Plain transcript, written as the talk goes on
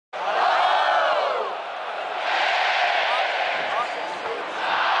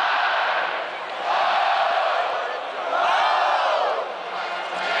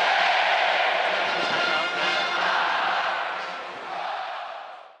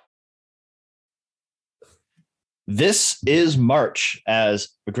This is March, as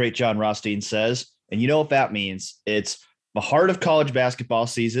the great John Rothstein says. And you know what that means? It's the heart of college basketball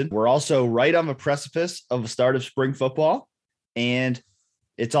season. We're also right on the precipice of the start of spring football. And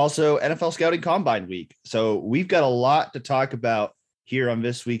it's also NFL Scouting Combine Week. So we've got a lot to talk about here on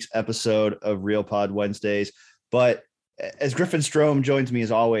this week's episode of Real Pod Wednesdays. But as Griffin Strom joins me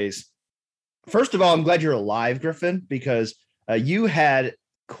as always, first of all, I'm glad you're alive, Griffin, because you had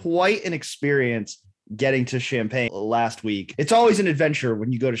quite an experience getting to Champaign last week. It's always an adventure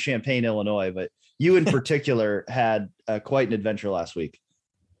when you go to Champaign, Illinois, but you in particular had quite an adventure last week.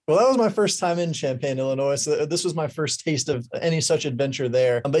 Well, that was my first time in Champaign, Illinois. So this was my first taste of any such adventure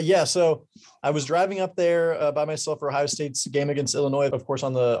there. But yeah, so I was driving up there by myself for Ohio State's game against Illinois. Of course,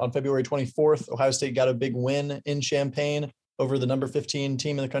 on February 24th, Ohio State got a big win in Champaign over the number 15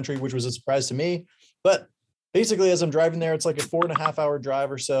 team in the country, which was a surprise to me. But basically, as I'm driving there, it's like a 4.5 hour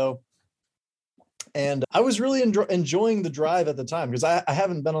drive or so. And I was really enjoying the drive at the time because I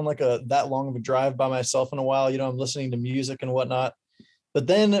haven't been on like that long of a drive by myself in a while. You know, I'm listening to music and whatnot. But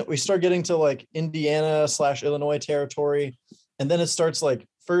then we start getting to like Indiana/Illinois territory. And then it starts like,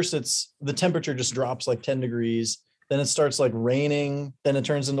 first it's the temperature just drops like 10 degrees. Then it starts like raining. Then it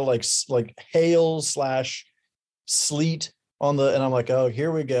turns into like hail/sleet on the, and I'm like, oh,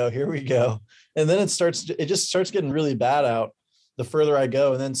 here we go. And then it just starts getting really bad out the further I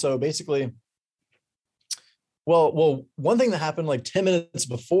go. And then so basically, well, one thing that happened like 10 minutes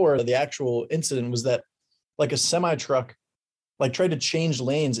before the actual incident was that like a semi truck like tried to change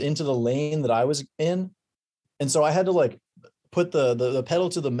lanes into the lane that I was in. And so I had to like put the pedal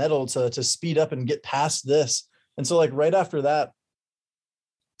to the metal to speed up and get past this. And so like right after that,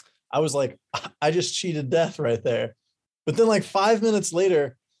 I was like, I just cheated death right there. But then like 5 minutes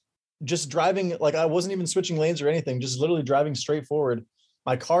later, just driving, like I wasn't even switching lanes or anything, just literally driving straight forward.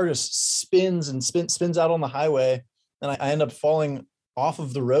 My car just spins out on the highway. And I end up falling off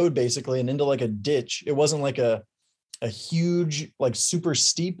of the road basically and into like a ditch. It wasn't like a huge, like super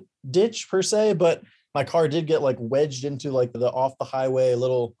steep ditch per se, but my car did get like wedged into like the off the highway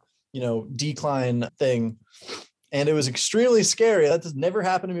little, decline thing. And it was extremely scary. That has never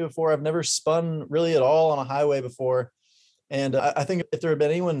happened to me before. I've never spun really at all on a highway before. And I think if there had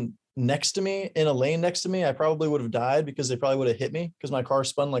been anyone next to me in a lane next to me, I probably would have died because they probably would have hit me because my car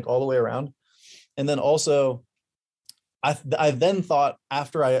spun like all the way around. And then also I then thought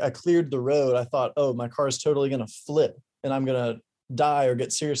after I cleared the road, I thought, oh, my car is totally going to flip and I'm going to die or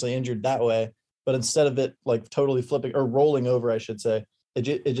get seriously injured that way. But instead of it like totally flipping or rolling over, I should say,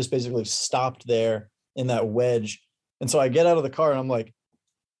 it just basically stopped there in that wedge. And so I get out of the car and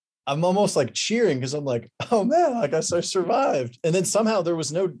I'm almost like cheering because I'm like, oh man, I guess I survived. And then somehow there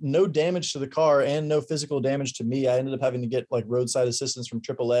was no damage to the car and no physical damage to me. I ended up having to get like roadside assistance from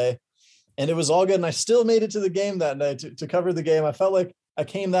AAA. And it was all good. And I still made it to the game that night to cover the game. I felt like I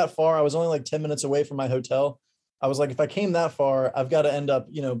came that far. I was only like 10 minutes away from my hotel. I was like, if I came that far, I've got to end up,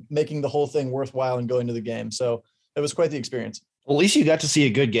 making the whole thing worthwhile and going to the game. So it was quite the experience. Well, at least you got to see a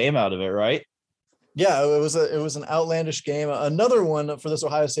good game out of it, right? Yeah, it was an outlandish game. Another one for this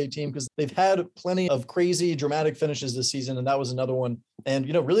Ohio State team because they've had plenty of crazy, dramatic finishes this season, and that was another one. And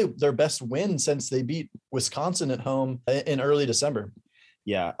really their best win since they beat Wisconsin at home in early December.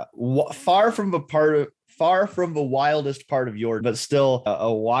 Yeah, far from the wildest part of York, but still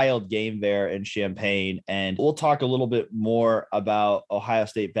a wild game there in Champaign. And we'll talk a little bit more about Ohio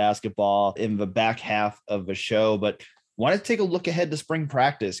State basketball in the back half of the show, but want to take a look ahead to spring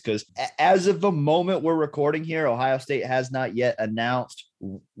practice because as of the moment we're recording here, Ohio State has not yet announced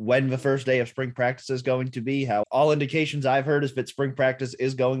when the first day of spring practice is going to be. How all indications I've heard is that spring practice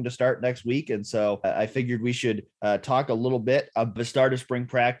is going to start next week. And so I figured we should talk a little bit of the start of spring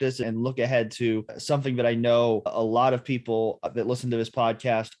practice and look ahead to something that I know a lot of people that listen to this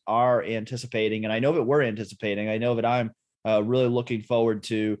podcast are anticipating. And I know that we're anticipating. I know that I'm really looking forward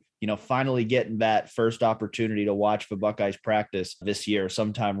to, finally getting that first opportunity to watch the Buckeyes practice this year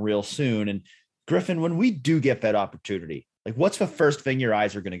sometime real soon. And Griffin, when we do get that opportunity, like what's the first thing your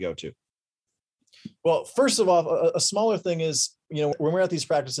eyes are going to go to? Well, first of all, a smaller thing is, when we're at these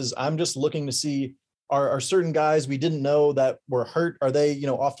practices, I'm just looking to see are certain guys we didn't know that were hurt. Are they,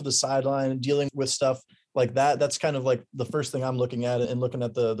 off to the sideline and dealing with stuff like that? That's kind of like the first thing I'm looking at and looking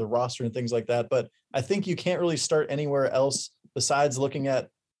at the roster and things like that. But I think you can't really start anywhere else besides looking at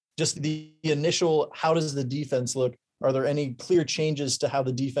just the initial, how does the defense look? Are there any clear changes to how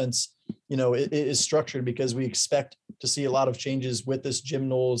the defense, is structured? Because we expect to see a lot of changes with this Jim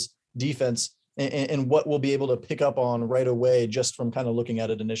Knowles defense and what we'll be able to pick up on right away just from kind of looking at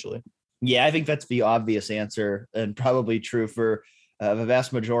it initially. Yeah, I think that's the obvious answer and probably true for the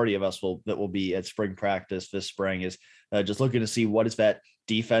vast majority of us will be at spring practice this spring is just looking to see what does that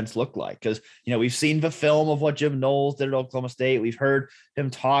defense look like. Because, we've seen the film of what Jim Knowles did at Oklahoma State. We've heard him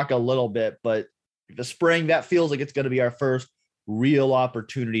talk a little bit, but the spring, that feels like it's going to be our first real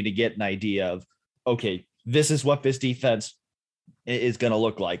opportunity to get an idea of, okay, this is what this defense is going to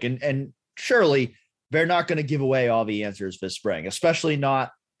look like. And surely they're not going to give away all the answers this spring, especially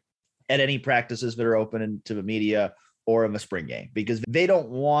not at any practices that are open to the media or in the spring game, because they don't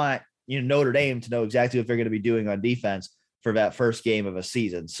want Notre Dame to know exactly what they're going to be doing on defense for that first game of a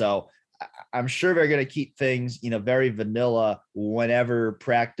season. So I'm sure they're going to keep things, very vanilla whenever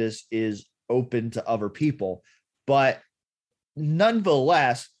practice is open to other people. But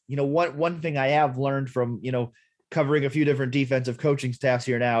nonetheless, one thing I have learned from, covering a few different defensive coaching staffs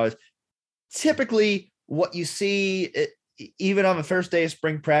here now is typically what you see, even on the first day of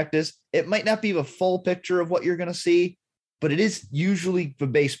spring practice, it might not be the full picture of what you're going to see, but it is usually the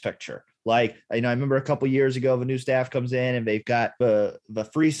base picture. Like, I remember a couple years ago, the new staff comes in and they've got the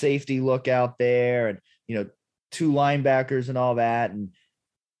free safety look out there and, 2 linebackers and all that. And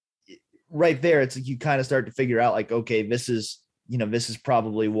right there, it's like you kind of start to figure out like, okay, this is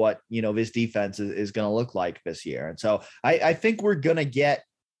probably what, this defense is going to look like this year. And so I think we're going to get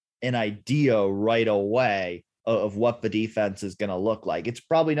an idea right away of what the defense is going to look like. It's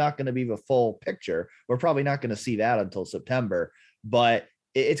probably not going to be the full picture. We're probably not going to see that until September, but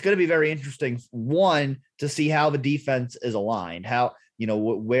it's going to be very interesting, one, to see how the defense is aligned, how,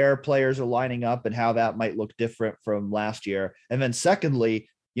 where players are lining up and how that might look different from last year. And then secondly,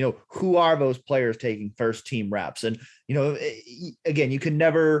 who are those players taking first team reps? And, again, you can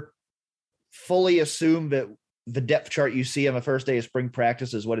never fully assume that the depth chart you see on the first day of spring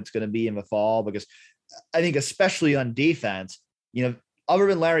practice is what it's going to be in the fall, because I think especially on defense, other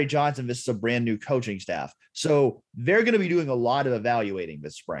than Larry Johnson, this is a brand new coaching staff. So they're going to be doing a lot of evaluating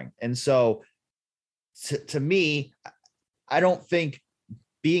this spring. And so to me, I don't think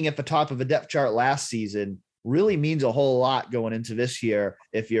being at the top of the depth chart last season really means a whole lot going into this year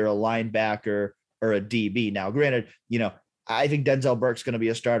if you're a linebacker or a DB. Now, granted, I think Denzel Burke's going to be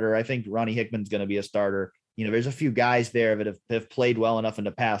a starter. I think Ronnie Hickman's going to be a starter. There's a few guys there that have played well enough in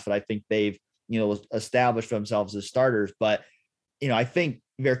the past that I think they've, established themselves as starters. But, I think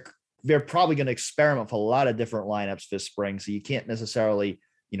they're probably going to experiment with a lot of different lineups this spring. So you can't necessarily,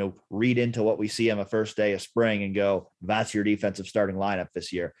 read into what we see on the first day of spring and go, that's your defensive starting lineup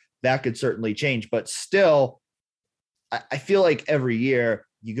this year. That could certainly change, but still, I feel like every year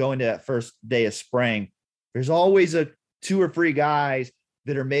you go into that first day of spring, there's always 2 or 3 guys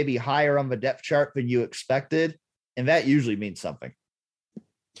that are maybe higher on the depth chart than you expected. And that usually means something.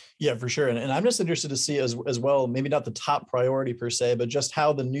 Yeah, for sure. And I'm just interested to see as well, maybe not the top priority per se, but just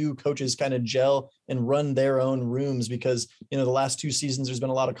how the new coaches kind of gel and run their own rooms, because, the last 2 seasons, there's been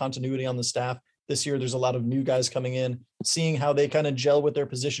a lot of continuity on the staff. This year, there's a lot of new guys coming in, seeing how they kind of gel with their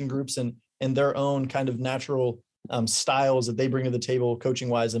position groups and their own kind of natural styles that they bring to the table coaching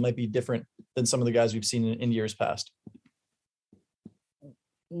wise that might be different than some of the guys we've seen in years past.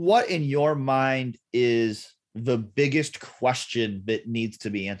 What in your mind is the biggest question that needs to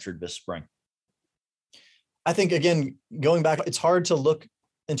be answered this spring? I think, again, going back, it's hard to look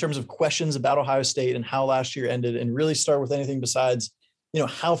in terms of questions about Ohio State and how last year ended and really start with anything besides,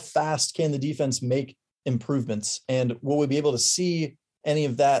 how fast can the defense make improvements, and will we be able to see any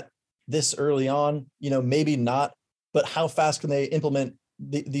of that this early on? Maybe not, but how fast can they implement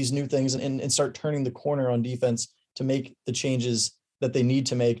these new things and start turning the corner on defense to make the changes that they need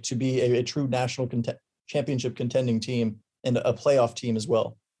to make to be a true national championship contending team and a playoff team as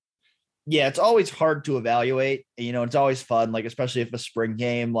well. Yeah, it's always hard to evaluate. It's always fun, like, especially if a spring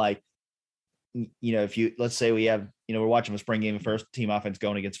game, like, if you, let's say we have, we're watching a spring game of first team offense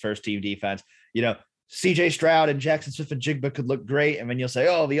going against first team defense, CJ Stroud and Jackson Smith-Njigba could look great. And then you'll say,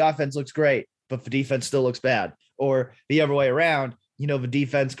 oh, the offense looks great, but the defense still looks bad. Or the other way around, the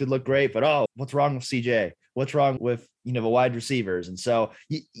defense could look great, but, oh, what's wrong with CJ? What's wrong with, the wide receivers? And so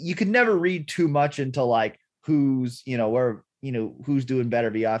you could never read too much into like who's, who's doing better,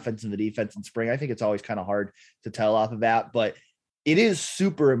 the offense and the defense in spring. I think it's always kind of hard to tell off of that, but it is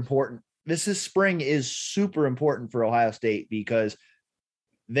super important. Spring is super important for Ohio State because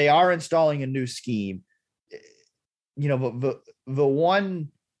they are installing a new scheme. The one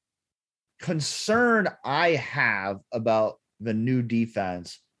concern I have about the new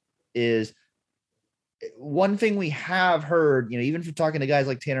defense is one thing we have heard, even from talking to guys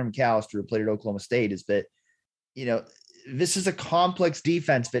like Tanner McAllister, who played at Oklahoma State, is that, this is a complex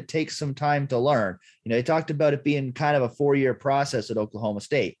defense that takes some time to learn. They talked about it being kind of a 4-year process at Oklahoma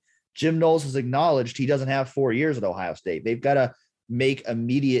State. Jim Knowles has acknowledged he doesn't have 4 years at Ohio State. They've got to make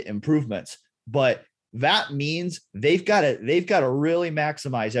immediate improvements. But that means they've got to really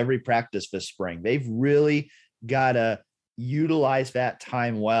maximize every practice this spring. They've really got to utilize that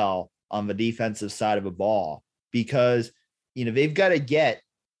time well on the defensive side of the ball, because, they've got to get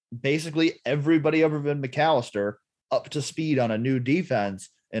basically everybody other than McAllister up to speed on a new defense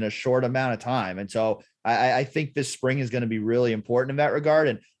in a short amount of time. And so I think this spring is going to be really important in that regard.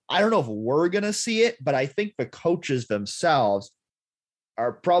 And I don't know if we're going to see it, but I think the coaches themselves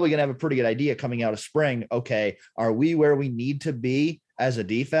are probably going to have a pretty good idea coming out of spring. Okay, are we where we need to be as a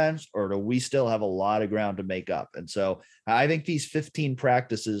defense, or do we still have a lot of ground to make up? And so I think these 15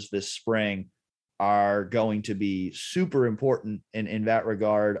 practices this spring are going to be super important in that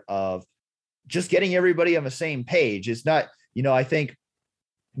regard of just getting everybody on the same page. It's not, I think,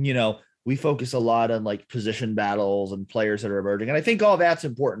 we focus a lot on like position battles and players that are emerging. And I think all that's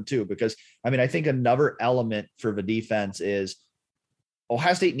important too, because I think another element for the defense is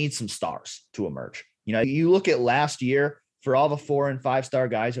Ohio State needs some stars to emerge. You look at last year for all the 4 and 5 star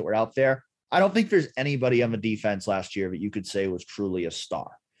guys that were out there. I don't think there's anybody on the defense last year that you could say was truly a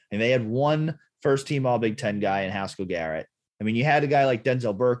star. And they had one first team All Big Ten guy in Haskell Garrett. You had a guy like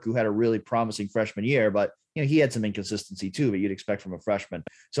Denzel Burke who had a really promising freshman year, but he had some inconsistency too, that you'd expect from a freshman.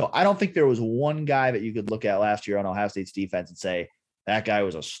 So I don't think there was one guy that you could look at last year on Ohio State's defense and say that guy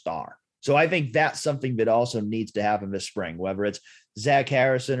was a star. So I think that's something that also needs to happen this spring, whether it's Zach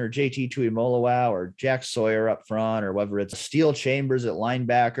Harrison or JT Tuimoloau or Jack Sawyer up front, or whether it's Steele Chambers at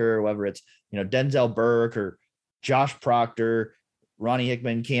linebacker, or whether it's, Denzel Burke or Josh Proctor, Ronnie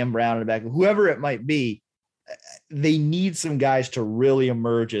Hickman, Cam Brown in the back, whoever it might be. They need some guys to really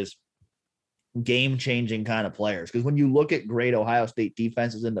emerge as game-changing kind of players. Because when you look at great Ohio State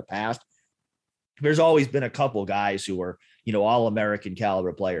defenses in the past, there's always been a couple guys who were, all-American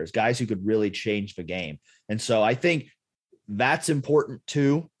caliber players, guys who could really change the game. And so I think that's important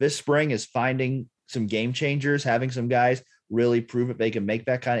too this spring, is finding some game changers, having some guys really prove that they can make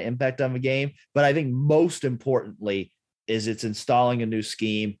that kind of impact on the game. But I think most importantly is it's installing a new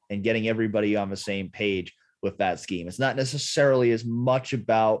scheme and getting everybody on the same page with that scheme. It's not necessarily as much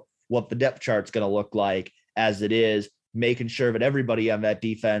about what the depth chart's going to look like as it is making sure that everybody on that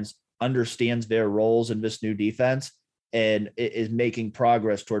defense understands their roles in this new defense and is making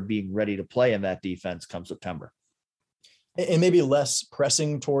progress toward being ready to play in that defense come September. And maybe less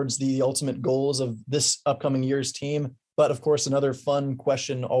pressing towards the ultimate goals of this upcoming year's team. But of course, another fun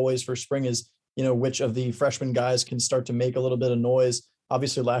question always for spring is, which of the freshman guys can start to make a little bit of noise.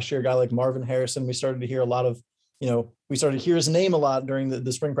 Obviously, last year, a guy like Marvin Harrison, we started to hear a lot of, we started to hear his name a lot during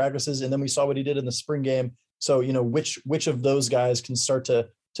the spring practices, and then we saw what he did in the spring game. So, which of those guys can start to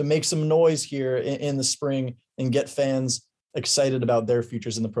make some noise here in the spring and get fans excited about their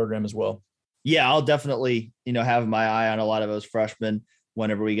futures in the program as well? Yeah, I'll definitely, have my eye on a lot of those freshmen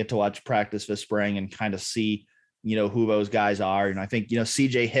whenever we get to watch practice this spring and kind of see, who those guys are. And I think,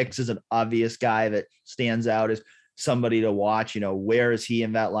 CJ Hicks is an obvious guy that stands out as somebody to watch. Where is he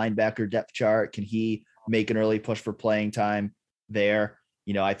in that linebacker depth chart? Can he make an early push for playing time there?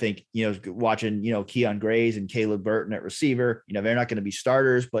 I think, watching, Keon Grays and Caleb Burton at receiver, they're not going to be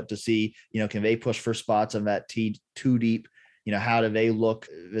starters, but to see, can they push for spots on that two deep? How do they look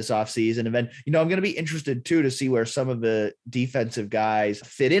this offseason? And then, I'm going to be interested too to see where some of the defensive guys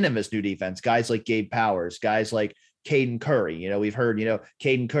fit in this new defense. Guys like Gabe Powers, guys like Caden Curry. We've heard,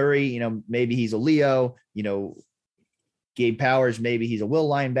 Caden Curry, maybe he's a Leo, Gabe Powers, maybe he's a will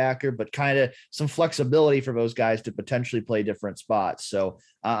linebacker, but kind of some flexibility for those guys to potentially play different spots. So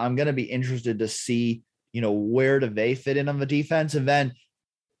I'm going to be interested to see, where do they fit in on the defense? And then,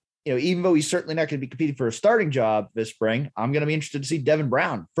 even though he's certainly not going to be competing for a starting job this spring, I'm going to be interested to see Devin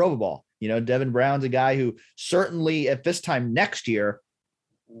Brown throw the ball. Devin Brown's a guy who certainly at this time next year,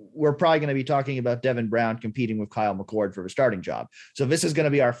 we're probably going to be talking about Devin Brown competing with Kyle McCord for a starting job. So this is going to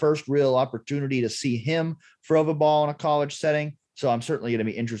be our first real opportunity to see him throw the ball in a college setting. So I'm certainly going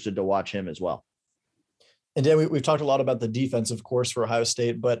to be interested to watch him as well. And Dan, we've talked a lot about the defense, of course, for Ohio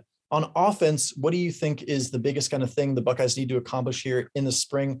State, but on offense, what do you think is the biggest kind of thing the Buckeyes need to accomplish here in the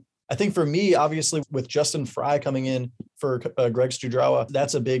spring? I think for me, obviously, with Justin Fry coming in for Greg Studrawa,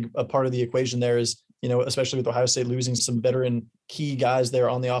 that's a part of the equation there is, especially with Ohio State losing some veteran key guys there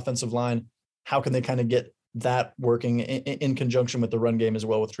on the offensive line. How can they kind of get that working in conjunction with the run game as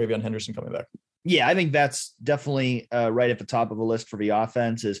well with TreVeyon Henderson coming back? Yeah, I think that's definitely right at the top of the list for the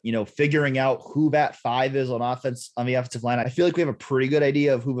offense is, figuring out who that 5 is on offense on the offensive line. I feel like we have a pretty good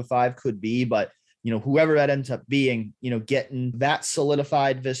idea of who the 5 could be, but whoever that ends up being, getting that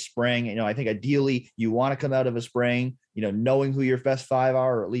solidified this spring. I think ideally you want to come out of a spring, knowing who your best 5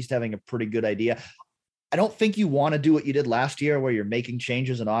 are, or at least having a pretty good idea. I don't think you want to do what you did last year where you're making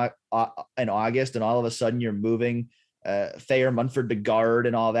changes in August and all of a sudden you're moving Thayer Munford to guard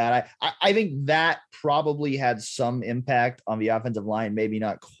and all that. I think that probably had some impact on the offensive line, maybe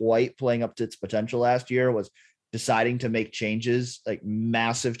not quite playing up to its potential last year, was deciding to make changes, like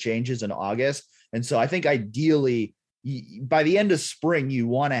massive changes in August. And so I think ideally by the end of spring, you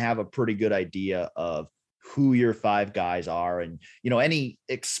want to have a pretty good idea of who your 5 guys are and, any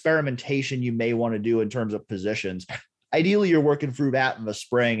experimentation you may want to do in terms of positions. Ideally, you're working through that in the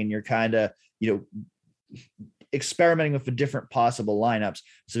spring and you're kind of, experimenting with the different possible lineups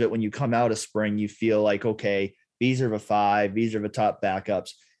so that when you come out of spring, you feel like, okay, these are the 5, these are the top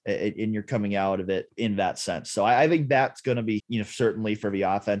backups, and you're coming out of it in that sense. So I think that's going to be, certainly for the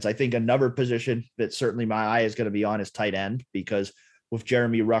offense. I think another position that certainly my eye is going to be on is tight end, because with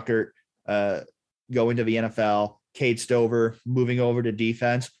Jeremy Ruckert going to the NFL, Cade Stover moving over to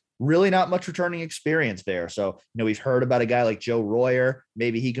defense, really not much returning experience there. So, we've heard about a guy like Joe Royer.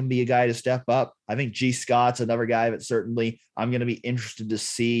 Maybe he can be a guy to step up. I think G. Scott's another guy that certainly I'm going to be interested to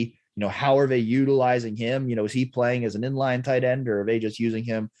see, how are they utilizing him? Is he playing as an inline tight end, or are they just using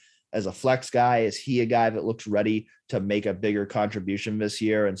him as a flex guy? Is he a guy that looks ready to make a bigger contribution this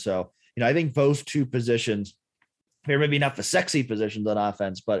year? And so, I think those 2 positions, they're maybe not the sexy positions on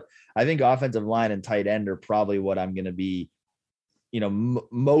offense, but I think offensive line and tight end are probably what I'm going to be,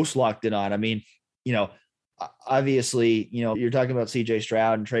 most locked in on. I mean, obviously, you're talking about CJ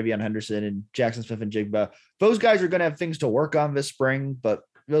Stroud and Travion Henderson and Jackson Smith-Njigba. Those guys are going to have things to work on this spring, but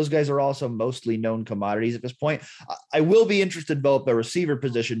those guys are also mostly known commodities at this point. I will be interested both the receiver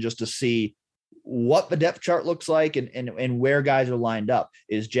position just to see what the depth chart looks like and where guys are lined up.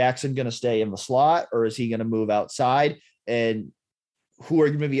 Is Jackson going to stay in the slot, or is he going to move outside? And who are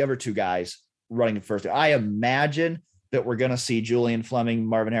going to be the other 2 guys running in first? I imagine that we're going to see Julian Fleming,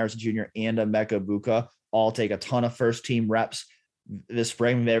 Marvin Harrison Jr., and Emeka Egbuka all take a ton of first team reps this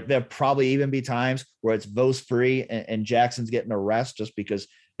spring. There'll probably even be times where it's those 3 and Jackson's getting a rest just because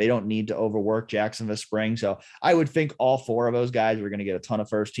they don't need to overwork Jackson this spring. So I would think all 4 of those guys are going to get a ton of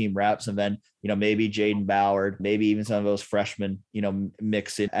first team reps. And then, maybe Jaden Ballard, maybe even some of those freshmen,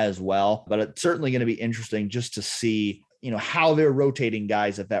 mix in as well. But it's certainly going to be interesting just to see, how they're rotating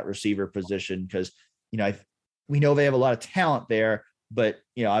guys at that receiver position. Because, we know they have a lot of talent there, but,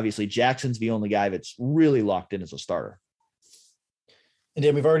 obviously Jackson's the only guy that's really locked in as a starter. And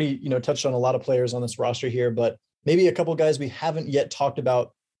Dan, we've already, touched on a lot of players on this roster here, but maybe a couple of guys we haven't yet talked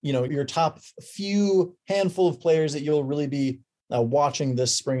about, your top few handful of players that you'll really be watching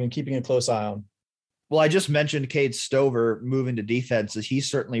this spring and keeping a close eye on. Well, I just mentioned Cade Stover moving to defense. He's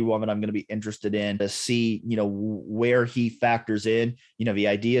certainly one that I'm going to be interested in to see, where he factors in. The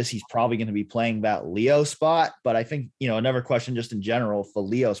idea is he's probably going to be playing that Leo spot. But I think, another question just in general for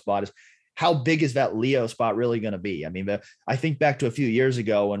Leo spot is how big is that Leo spot really going to be? I mean, I think back to a few years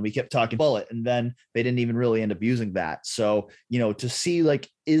ago when we kept talking bullet and then they didn't even really end up using that. So, to see like,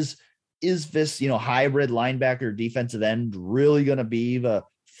 is this, hybrid linebacker defensive end really going to be the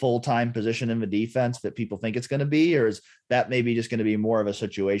full-time position in the defense that people think it's going to be, or is that maybe just going to be more of a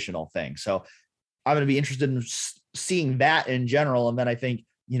situational thing? So I'm going to be interested in seeing that in general. And then I think,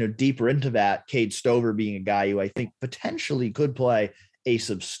 deeper into that, Cade Stover being a guy who I think potentially could play a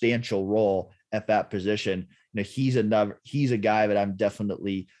substantial role at that position. He's a guy that I'm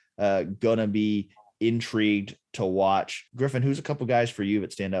definitely going to be intrigued to watch. Griffin, who's a couple guys for you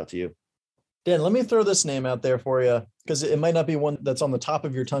that stand out to you? Dan, let me throw this name out there for you because it might not be one that's on the top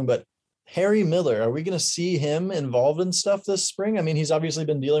of your tongue, but Harry Miller, are we going to see him involved in stuff this spring? I mean, he's obviously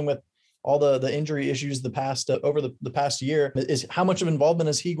been dealing with all the injury issues over the past year. Is how much of involvement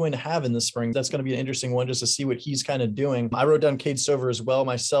is he going to have in the spring? That's going to be an interesting one just to see what he's kind of doing. I wrote down Cade Stover as well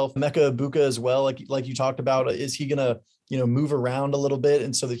myself, Emeka Egbuka as well. Like you talked about, is he going to, move around a little bit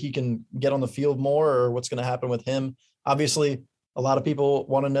and so that he can get on the field more, or what's going to happen with him? Obviously, a lot of people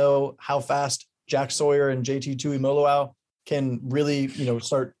want to know how fast Jack Sawyer and JT Tuimoloau can really,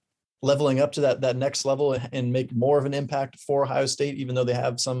 start leveling up to that next level and make more of an impact for Ohio State, even though they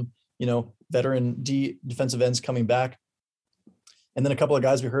have some, veteran defensive ends coming back. And then a couple of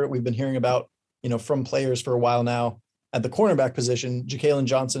guys we've been hearing about, from players for a while now at the cornerback position, Jakailin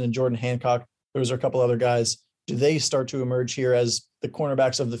Johnson and Jordan Hancock. Those are a couple other guys. Do they start to emerge here as the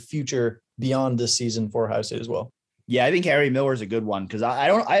cornerbacks of the future beyond this season for Ohio State as well? Yeah, I think Harry Miller is a good one because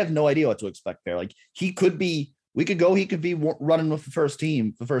I have no idea what to expect there. Like he could be running with the first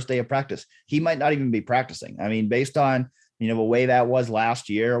team the first day of practice. He might not even be practicing. I mean, based on, the way that was last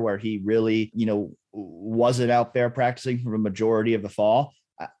year where he really, wasn't out there practicing for a majority of the fall.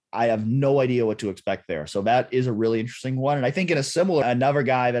 I have no idea what to expect there. So that is a really interesting one. And I think another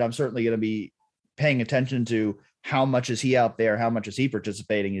guy that I'm certainly going to be paying attention to how much is he out there, how much is he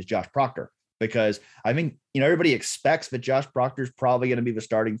participating, is Josh Proctor. Because I think, everybody expects that Josh Proctor is probably going to be the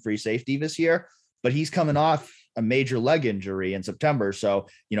starting free safety this year, but he's coming off a major leg injury in September. So,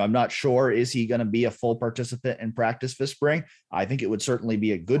 I'm not sure, is he going to be a full participant in practice this spring? I think it would certainly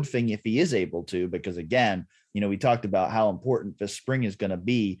be a good thing if he is able to, because again, we talked about how important this spring is going to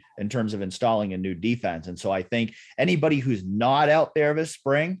be in terms of installing a new defense. And so I think anybody who's not out there this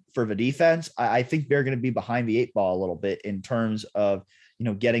spring for the defense, I think they're going to be behind the eight ball a little bit in terms of,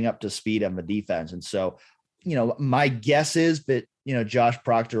 getting up to speed on the defense. And so, my guess is that, Josh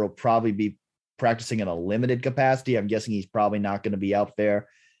Proctor will probably be practicing in a limited capacity. I'm guessing he's probably not going to be out there,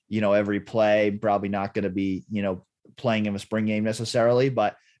 every play, probably not going to be, playing in a spring game necessarily.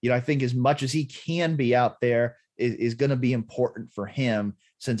 But, I think as much as he can be out there is going to be important for him,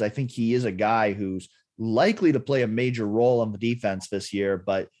 since I think he is a guy who's likely to play a major role on the defense this year,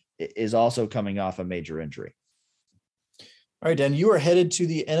 but is also coming off a major injury. All right, Dan, you are headed to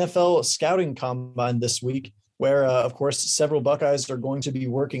the NFL scouting combine this week, where, of course, several Buckeyes are going to be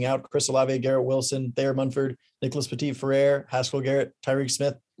working out. Chris Olave, Garrett Wilson, Thayer Munford, Nicholas Petit-Frere, Haskell Garrett, Tyreek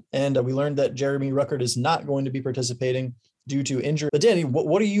Smith. And we learned that Jeremy Ruckert is not going to be participating due to injury. But Danny,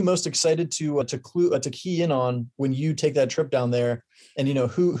 what are you most excited to key in on when you take that trip down there? And,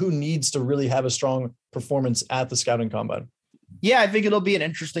 who needs to really have a strong performance at the scouting combine? Yeah, I think it'll be an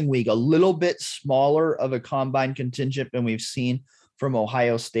interesting week, a little bit smaller of a combine contingent than we've seen from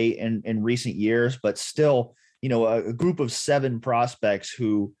Ohio State in recent years, but still, a group of 7 prospects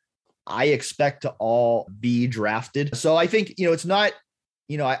who I expect to all be drafted. So I think, it's not,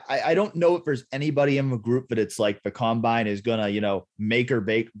 I don't know if there's anybody in the group that it's like the combine is going to, make or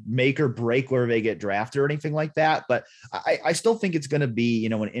break where they get drafted or anything like that. But I still think it's going to be,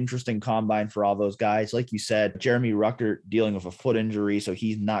 an interesting combine for all those guys. Like you said, Jeremy Ruckert dealing with a foot injury, so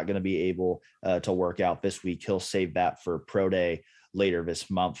he's not going to be able to work out this week. He'll save that for pro day later this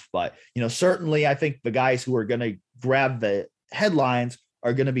month. But, certainly I think the guys who are going to grab the headlines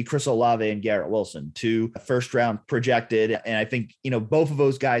are going to be Chris Olave and Garrett Wilson, 2 first round projected. And I think, both of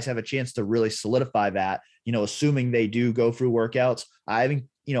those guys have a chance to really solidify that, assuming they do go through workouts. I think,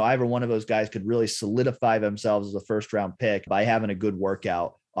 either one of those guys could really solidify themselves as a first round pick by having a good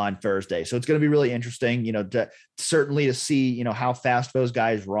workout on Thursday. So it's going to be really interesting, certainly to see, how fast those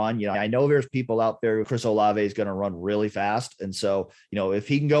guys run. I know there's people out there, Chris Olave is going to run really fast. And so, if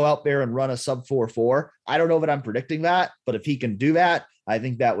he can go out there and run a sub 4.4, I don't know that I'm predicting that, but if he can do that, I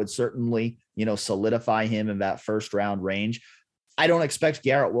think that would certainly, solidify him in that first round range. I don't expect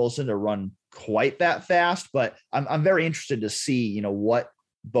Garrett Wilson to run quite that fast, but I'm very interested to see, what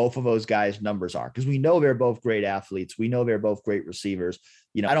both of those guys' numbers are, because we know they're both great athletes. We know they're both great receivers.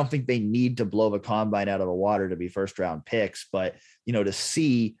 I don't think they need to blow the combine out of the water to be first round picks, but, to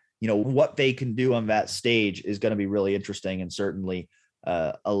see, what they can do on that stage is going to be really interesting. And certainly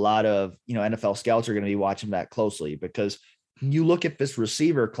a lot of, NFL scouts are going to be watching that closely, because you look at this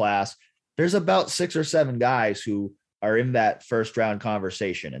receiver class, there's about 6 or 7 guys who are in that first round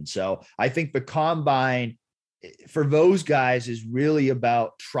conversation. And so I think the combine for those guys is really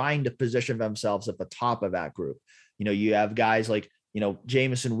about trying to position themselves at the top of that group. You have guys like,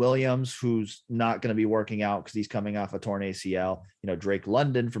 Jameson Williams, who's not going to be working out because he's coming off a torn ACL. Drake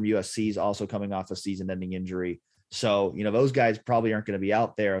London from USC is also coming off a season-ending injury. So, those guys probably aren't going to be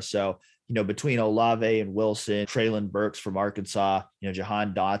out there. So, between Olave and Wilson, Treylon Burks from Arkansas,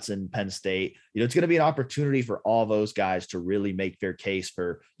 Jahan Dotson, Penn State, it's going to be an opportunity for all those guys to really make their case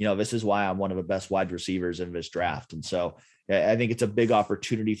for, this is why I'm one of the best wide receivers in this draft. And so I think it's a big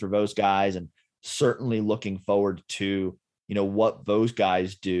opportunity for those guys, and certainly looking forward to, what those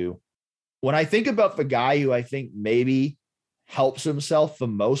guys do. When I think about the guy who I think maybe helps himself the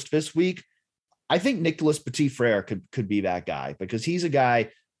most this week, I think Nicholas Petit-Frere could be that guy, because he's a guy,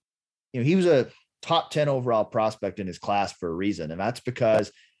 he was a top 10 overall prospect in his class for a reason. And that's because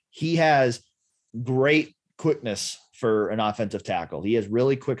he has great quickness for an offensive tackle. He has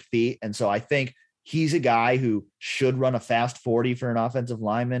really quick feet. And so I think he's a guy who should run a fast 40 for an offensive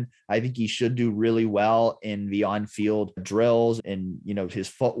lineman. I think he should do really well in the on-field drills and, his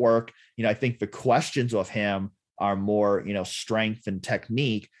footwork. I think the questions of him are more, strength and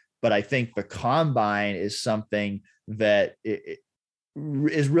technique, but I think the combine is something that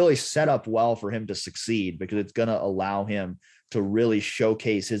is really set up well for him to succeed, because it's going to allow him to really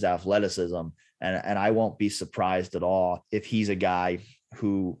showcase his athleticism. And I won't be surprised at all if he's a guy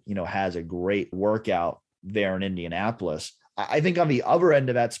who, has a great workout there in Indianapolis. I think on the other end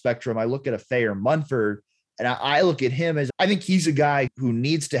of that spectrum, I look at a Thayer Munford, and I look at him as, I think he's a guy who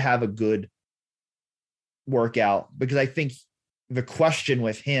needs to have a good workout, because I think the question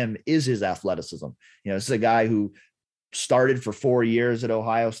with him is his athleticism. This is a guy who started for 4 years at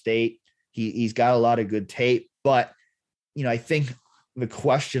Ohio State. He's got a lot of good tape, but I think the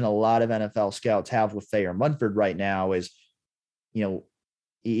question a lot of NFL scouts have with Thayer Munford right now is,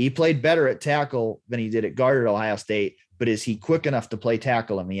 he played better at tackle than he did at guard at Ohio State, but is he quick enough to play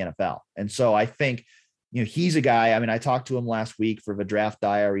tackle in the NFL? And so I think, he's a guy, I talked to him last week for the draft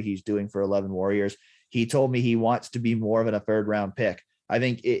diary he's doing for 11 Warriors. He told me he wants to be more of a 3rd round pick. I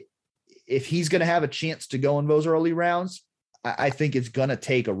think if he's going to have a chance to go in those early rounds, I think it's going to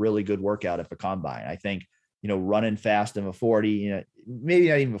take a really good workout at the combine. I think, running fast in a 40, maybe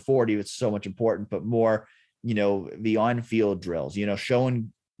not even a 40, it's so much important, but more, the on-field drills,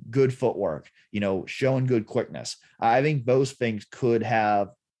 showing good footwork, showing good quickness. I think those things could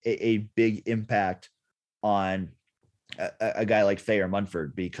have a big impact on a guy like Thayer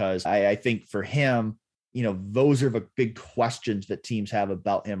Munford, because I think for him, those are the big questions that teams have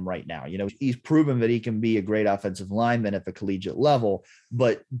about him right now. He's proven that he can be a great offensive lineman at the collegiate level,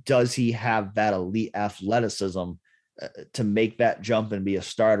 but does he have that elite athleticism to make that jump and be a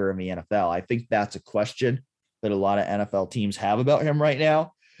starter in the NFL? I think that's a question that a lot of NFL teams have about him right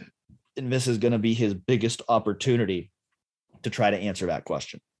now. And this is going to be his biggest opportunity to try to answer that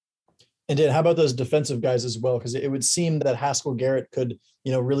question. And Dan, how about those defensive guys as well? Because it would seem that Haskell Garrett could,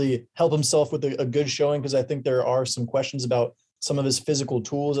 really help himself with a good showing, because I think there are some questions about some of his physical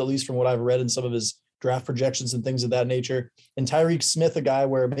tools, at least from what I've read in some of his draft projections and things of that nature. And Tyreek Smith, a guy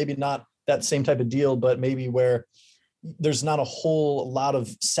where maybe not that same type of deal, but maybe where there's not a whole lot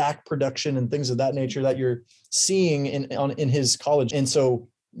of sack production and things of that nature that you're seeing in his college. And so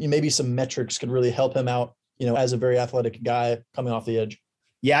maybe some metrics could really help him out, as a very athletic guy coming off the edge.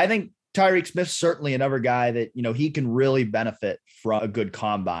 Yeah, I think Tyreek Smith's certainly another guy that, he can really benefit from a good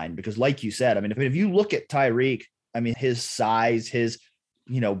combine, because like you said, if you look at Tyreek, his size, his,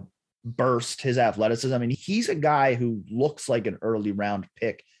 burst, his athleticism, he's a guy who looks like an early round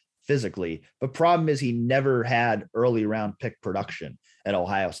pick physically. The problem is he never had early round pick production at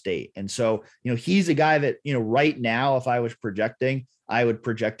Ohio State. And so, he's a guy that, right now, if I was projecting, I would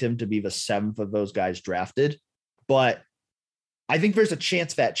project him to be the 7th of those guys drafted. But I think there's a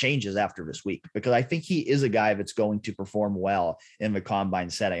chance that changes after this week, because I think he is a guy that's going to perform well in the combine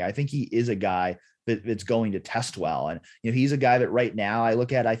setting. I think he is a guy that's going to test well. And, he's a guy that right now I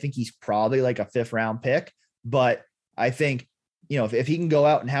look at, I think he's probably like a 5th round pick, but I think, if he can go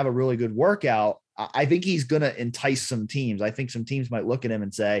out and have a really good workout, I think he's going to entice some teams. I think some teams might look at him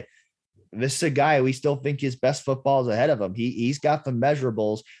and say, this is a guy we still think his best football is ahead of him. He's got the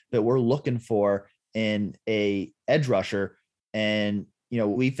measurables that we're looking for in a edge rusher. And,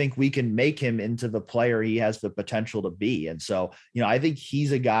 we think we can make him into the player he has the potential to be. And so, I think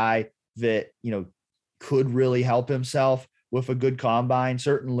he's a guy that, could really help himself with a good combine.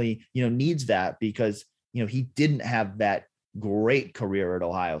 Certainly, needs that, because, he didn't have that great career at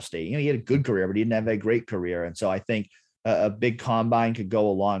Ohio State. He had a good career, but he didn't have a great career. And so I think a big combine could go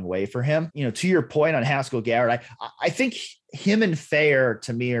a long way for him. To your point on Haskell Garrett, I think him and Thayer,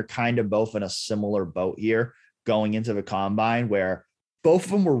 to me, are kind of both in a similar boat here going into the combine, where both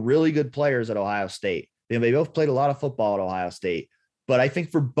of them were really good players at Ohio State. They both played a lot of football at Ohio State, but I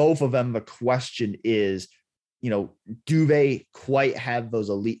think for both of them, the question is, do they quite have those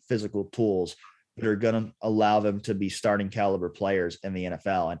elite physical tools that are going to allow them to be starting caliber players in the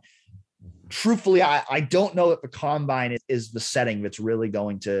NFL? And truthfully, I don't know that the combine is the setting that's really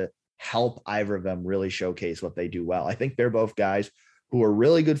going to help either of them really showcase what they do well. I think they're both guys who are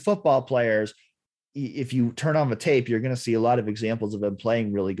really good football players. If you turn on the tape, you're going to see a lot of examples of them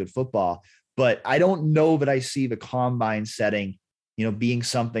playing really good football, but I don't know that I see the combine setting, being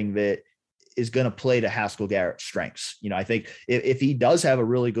something that is going to play to Haskell Garrett's strengths. I think if he does have a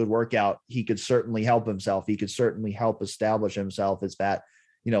really good workout, he could certainly help himself. He could certainly help establish himself as that,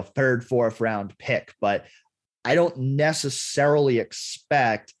 3rd, 4th round pick, but I don't necessarily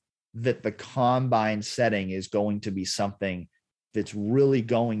expect that the combine setting is going to be something that's really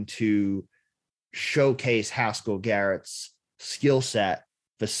going to showcase Haskell Garrett's skill set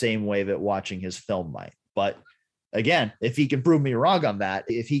the same way that watching his film might. But again, if he can prove me wrong on that,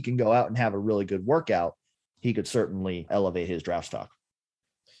 if he can go out and have a really good workout, he could certainly elevate his draft stock.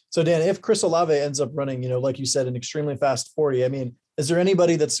 So Dan, if Chris Olave ends up running, like you said, an extremely fast 40, is there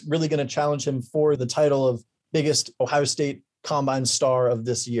anybody that's really going to challenge him for the title of biggest Ohio State combine star of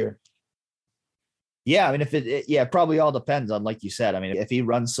this year? Yeah, it probably all depends on, like you said, if he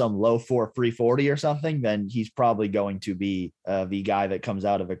runs some low 4.340 or something, then he's probably going to be the guy that comes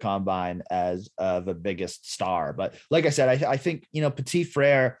out of a combine as the biggest star. But like I said, I think, Petit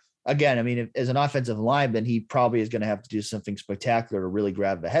Frere, again, I mean, as an offensive lineman, he probably is going to have to do something spectacular to really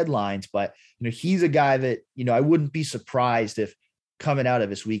grab the headlines. But, he's a guy that, I wouldn't be surprised if coming out of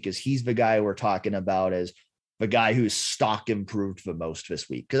this week is he's the guy we're talking about as the guy whose stock improved the most this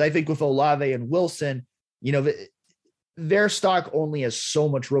week. Because I think with Olave and Wilson, their stock only has so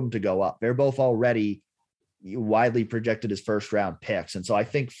much room to go up. They're both already widely projected as first round picks. And so I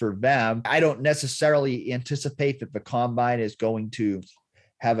think for them, I don't necessarily anticipate that the combine is going to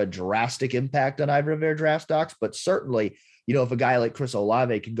have a drastic impact on either of their draft stocks, but certainly, if a guy like Chris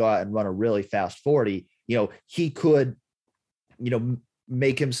Olave can go out and run a really fast 40, he could,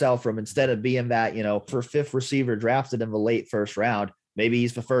 make himself from, instead of being that, for fifth receiver drafted in the late first round, maybe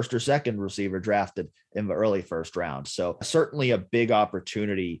he's the first or second receiver drafted in the early first round. So certainly a big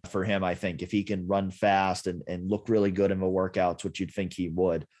opportunity for him, I think, if he can run fast and look really good in the workouts, which you'd think he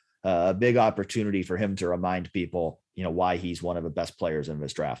would. A big opportunity for him to remind people, why he's one of the best players in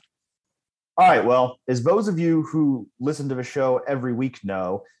this draft. All right. Well, as those of you who listen to the show every week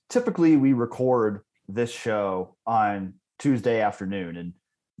know, typically we record this show on Tuesday afternoon. And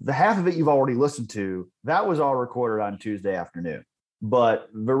the half of it you've already listened to, that was all recorded on Tuesday afternoon. But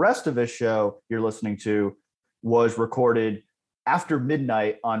the rest of this show you're listening to was recorded after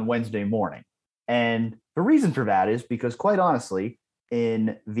midnight on Wednesday morning. And the reason for that is because, quite honestly,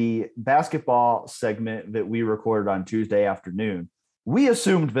 in the basketball segment that we recorded on Tuesday afternoon, we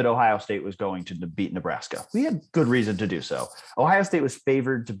assumed that Ohio State was going to beat Nebraska. We had good reason to do so. Ohio State was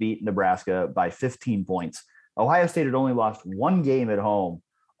favored to beat Nebraska by 15 points. Ohio State had only lost one game at home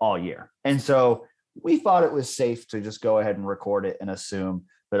all year. And so we thought it was safe to just go ahead and record it and assume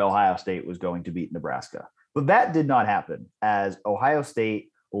that Ohio State was going to beat Nebraska. But that did not happen, as Ohio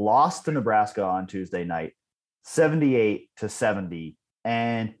State lost to Nebraska on Tuesday night, 78-70.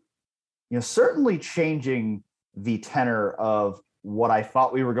 And, certainly changing the tenor of what I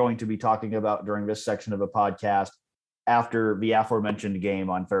thought we were going to be talking about during this section of the podcast after the aforementioned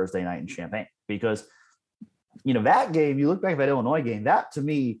game on Thursday night in Champaign. Because, that game, you look back at that Illinois game, that to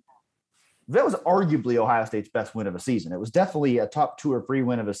me, that was arguably Ohio State's best win of the season. It was definitely a top 2 or 3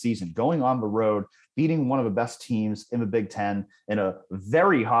 win of a season, going on the road, beating one of the best teams in the Big Ten in a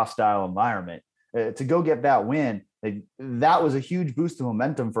very hostile environment. To go get that win, that was a huge boost of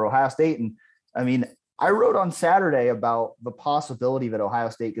momentum for Ohio State. And I mean, I wrote on Saturday about the possibility that Ohio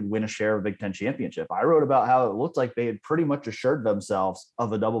State could win a share of Big Ten championship. I wrote about how it looked like they had pretty much assured themselves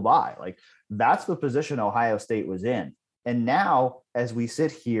of a double bye. Like, that's the position Ohio State was in. And now, as we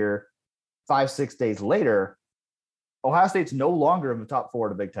sit here 5-6 days later, Ohio State's no longer in the top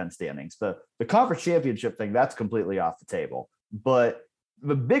 4 of the Big Ten standings. The conference championship thing, that's completely off the table. But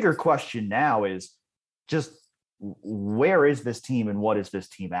the bigger question now is just, where is this team and what is this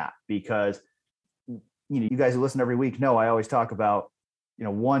team at? Because, you guys who listen every week know I always talk about,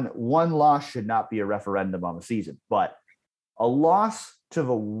 one loss should not be a referendum on the season, but a loss to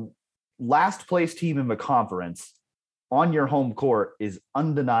the last place team in the conference on your home court is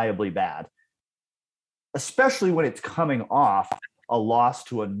undeniably bad, especially when it's coming off a loss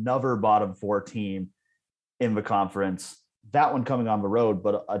to another bottom 4 team in the conference. That one coming on the road,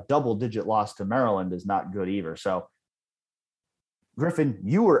 but a double-digit loss to Maryland is not good either. So, Griffin,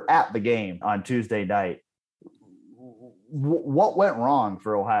 you were at the game on Tuesday night. What went wrong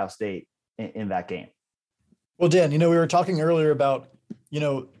for Ohio State in that game? Well, Dan, we were talking earlier about,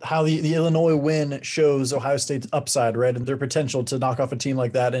 how the Illinois win shows Ohio State's upside, right? And their potential to knock off a team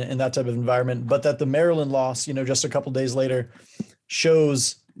like that in that type of environment. But that the Maryland loss, just a couple days later,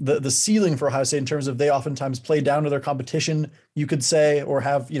 shows the ceiling for Ohio State in terms of they oftentimes play down to their competition, you could say, or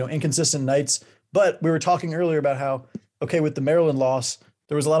have, inconsistent nights. But we were talking earlier about how, okay, with the Maryland loss,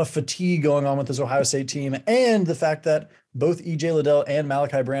 there was a lot of fatigue going on with this Ohio State team, and the fact that both EJ Liddell and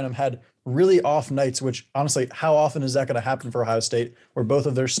Malachi Branham had really off nights, which honestly, how often is that going to happen for Ohio State, where both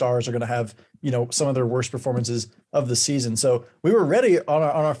of their stars are going to have, some of their worst performances of the season? So we were ready on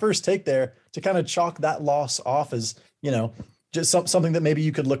our first take there to kind of chalk that loss off as, just something that maybe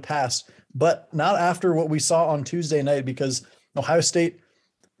you could look past, but not after what we saw on Tuesday night, because Ohio State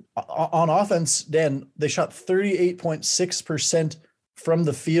on offense, Dan, they shot 38.6% from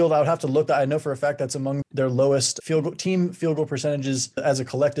the field. I would have to look. I know for a fact that's among their lowest team field goal percentages as a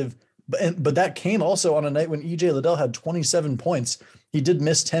collective. But that came also on a night when EJ Liddell had 27 points. He did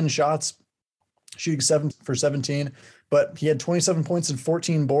miss 10 shots, shooting 7 for 17, but he had 27 points and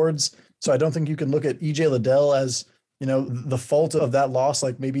 14 boards. So I don't think you can look at EJ Liddell as, the fault of that loss.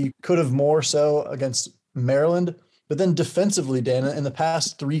 Like, maybe could have more so against Maryland. But then defensively, Dan, in the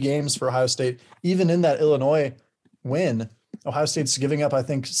past 3 games for Ohio State, even in that Illinois win, Ohio State's giving up, I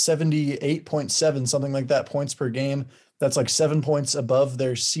think, 78.7, something like that, points per game. That's like 7 points above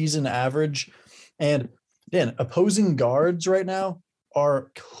their season average. And Dan, opposing guards right now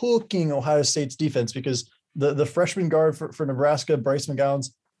are cooking Ohio State's defense because the freshman guard for Nebraska, Bryce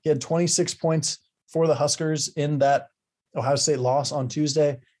McGowens, he had 26 points for the Huskers in that Ohio State loss on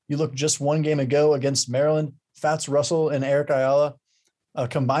Tuesday. You look just one game ago against Maryland, Fats Russell and Eric Ayala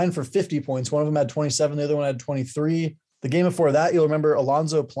combined for 50 points. One of them had 27, the other one had 23. The game before that, you'll remember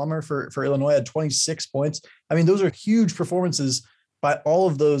Alonzo Plummer for Illinois had 26 points. I mean, those are huge performances by all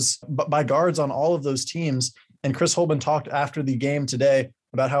of those, by guards on all of those teams. And Chris Holtmann talked after the game today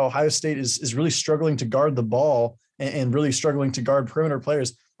about how Ohio State is really struggling to guard the ball and really struggling to guard perimeter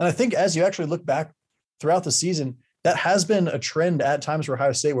players. And I think as you actually look back throughout the season, that has been a trend at times for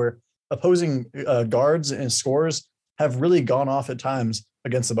Ohio State where opposing guards and scorers have really gone off at times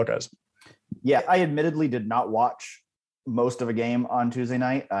against the Buckeyes. Yeah, I admittedly did not watch most of a game on Tuesday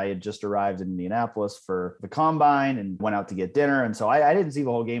night. I had just arrived in Indianapolis for the combine and went out to get dinner. And so I didn't see the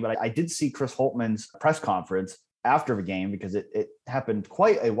whole game, but I did see Chris Holtmann's press conference after the game because it happened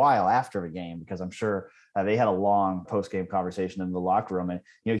quite a while after the game because I'm sure they had a long post-game conversation in the locker room.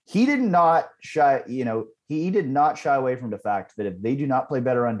 And, he did not shy away from the fact that if they do not play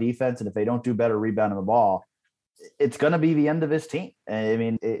better on defense and if they don't do better rebounding the ball, it's going to be the end of his team. I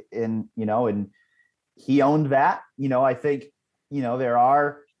mean, and he owned that. I think, there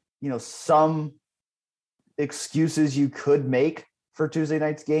are, some excuses you could make for Tuesday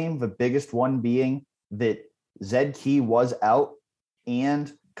night's game. The biggest one being that Zed Key was out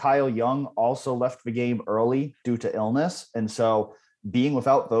and Kyle Young also left the game early due to illness. And so being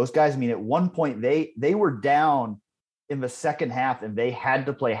without those guys, I mean, at one point they were down in the second half and they had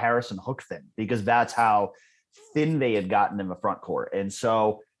to play Harrison Hook thin because that's how thin they had gotten in the front court. And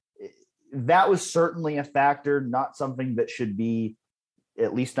so that was certainly a factor, not something that should be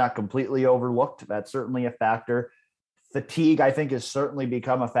at least not completely overlooked. That's certainly a factor. Fatigue, I think, has certainly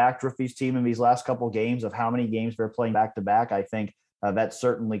become a factor of these team in these last couple of games of how many games they're playing back to back. I think that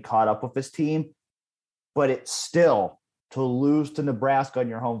certainly caught up with this team, but it's still to lose to Nebraska on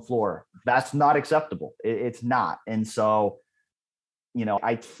your home floor. That's not acceptable. It's not. And so,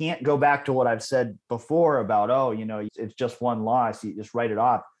 I can't go back to what I've said before about, it's just one loss. You just write it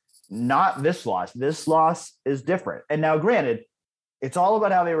off. Not this loss. This loss is different. And now granted, it's all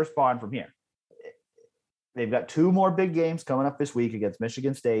about how they respond from here. They've got two more big games coming up this week against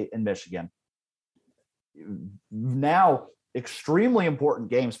Michigan State and Michigan. Now, extremely important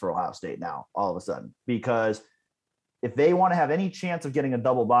games for Ohio State now, all of a sudden, because if they want to have any chance of getting a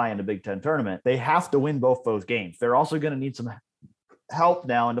double bye in the Big Ten tournament, they have to win both those games. They're also going to need some help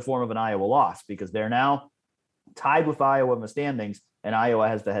now in the form of an Iowa loss because they're now tied with Iowa in the standings and Iowa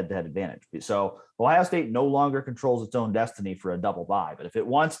has the head-to-head advantage. So Ohio State no longer controls its own destiny for a double bye, but if it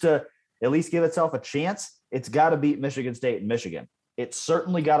wants to at least give itself a chance, it's got to beat Michigan State and Michigan. It's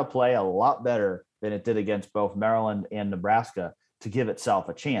certainly got to play a lot better than it did against both Maryland and Nebraska to give itself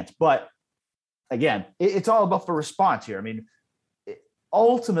a chance. But again, it's all about the response here. I mean,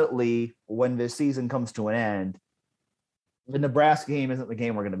 ultimately, when this season comes to an end, the Nebraska game isn't the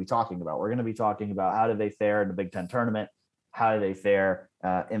game we're going to be talking about. We're going to be talking about how did they fare in the Big Ten tournament? How did they fare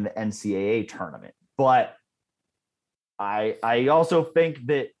in the NCAA tournament? But I also think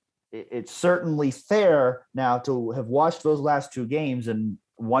that it's certainly fair now to have watched those last two games and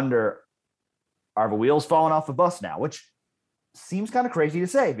wonder, are the wheels falling off the bus now? Which seems kind of crazy to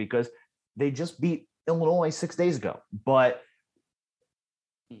say because they just beat Illinois 6 days ago. But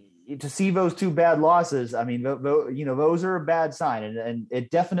to see those two bad losses, I mean, those are a bad sign. And it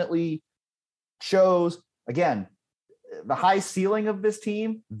definitely shows, again, the high ceiling of this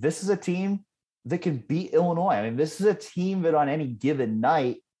team. This is a team that can beat Illinois. I mean, this is a team that on any given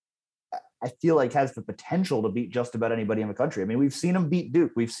night, I feel like has the potential to beat just about anybody in the country. I mean, we've seen them beat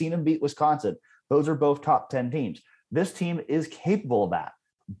Duke. We've seen them beat Wisconsin. Those are both top 10 teams. This team is capable of that.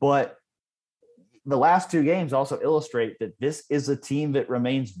 But the last two games also illustrate that this is a team that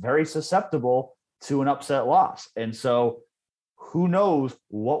remains very susceptible to an upset loss. And so who knows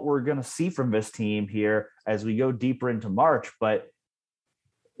what we're going to see from this team here as we go deeper into March. But,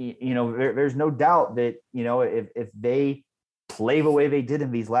 there's no doubt that, if they play the way they did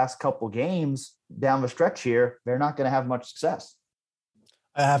in these last couple games down the stretch here, they're not going to have much success.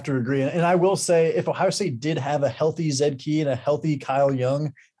 I have to agree. And I will say if Ohio State did have a healthy Zed Key and a healthy Kyle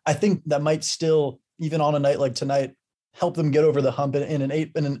Young, I think that might still, even on a night like tonight, help them get over the hump in an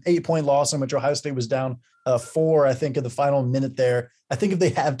 8-point loss in which Ohio State was down 4, I think, in the final minute there. I think if they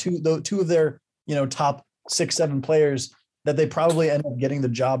have two of their, top 6-7 players, that they probably end up getting the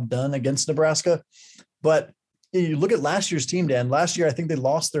job done against Nebraska. But you look at last year's team, Dan. Last year, I think they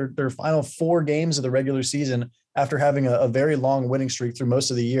lost their final 4 games of the regular season after having a very long winning streak through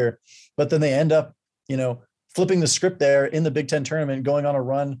most of the year. But then they end up, flipping the script there in the Big Ten tournament, going on a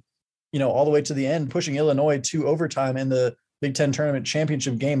run, all the way to the end, pushing Illinois to overtime in the Big Ten tournament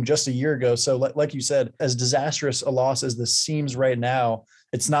championship game just a year ago. So like you said, as disastrous a loss as this seems right now,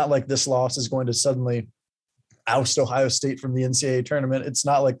 it's not like this loss is going to suddenly oust Ohio State from the NCAA tournament. It's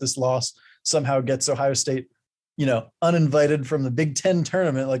not like this loss somehow gets Ohio State, uninvited from the Big Ten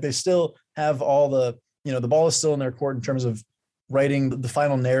tournament. Like they still have all the, the ball is still in their court in terms of writing the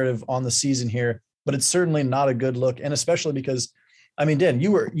final narrative on the season here, but it's certainly not a good look. And especially because, I mean, Dan,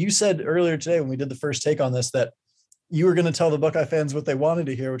 you said earlier today when we did the first take on this, that you were going to tell the Buckeye fans what they wanted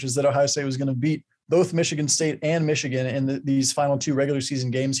to hear, which is that Ohio State was going to beat both Michigan State and Michigan in these final 2 regular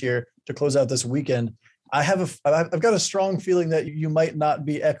season games here to close out this weekend. I've got a strong feeling that you might not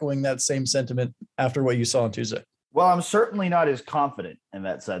be echoing that same sentiment after what you saw on Tuesday. Well, I'm certainly not as confident in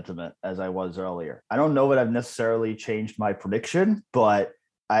that sentiment as I was earlier. I don't know that I've necessarily changed my prediction, but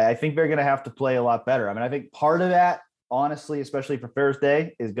I think they're going to have to play a lot better. I mean, I think part of that, honestly, especially for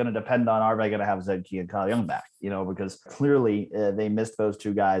Thursday, is going to depend on, are they going to have Zed Key and Kyle Young back, because clearly they missed those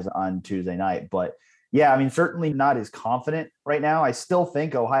 2 guys on Tuesday night. But yeah, I mean, certainly not as confident right now. I still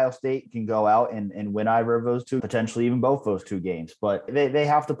think Ohio State can go out and win either of those 2, potentially even both those 2 games, but they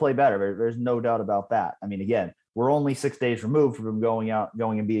have to play better. There's no doubt about that. I mean, again, we're only 6 days removed from going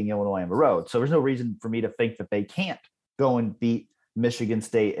and beating Illinois on the road. So there's no reason for me to think that they can't go and beat Michigan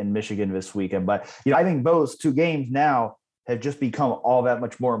State and Michigan this weekend. But, I think those 2 games now have just become all that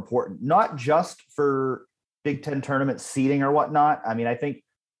much more important, not just for Big Ten tournament seeding or whatnot. I mean, I think,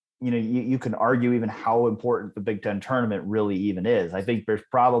 you can argue even how important the Big Ten tournament really even is. I think there's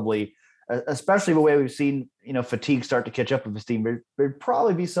probably, especially the way we've seen, fatigue start to catch up with this team, there'd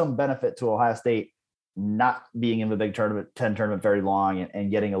probably be some benefit to Ohio State not being in the Big Ten tournament very long and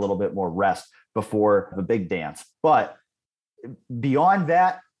getting a little bit more rest before the big dance. But beyond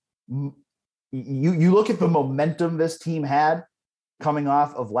that, you look at the momentum this team had coming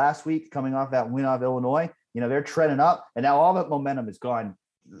off of last week, coming off that win off Illinois, they're trending up, and now all that momentum is gone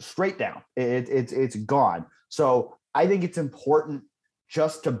straight down. It's gone. So I think it's important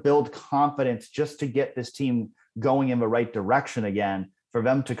just to build confidence, just to get this team going in the right direction again, for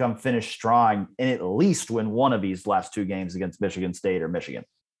them to come finish strong and at least win one of these last 2 games against Michigan State or Michigan.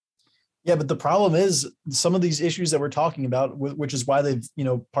 Yeah, but the problem is some of these issues that we're talking about, which is why they've,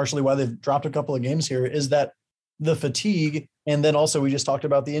 partially why they've dropped a couple of games here, is that the fatigue. And then also we just talked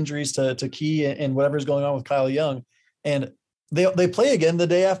about the injuries to Key and whatever's going on with Kyle Young. And they play again the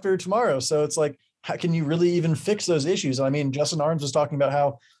day after tomorrow. So it's like, how can you really even fix those issues? I mean, Justin Arms was talking about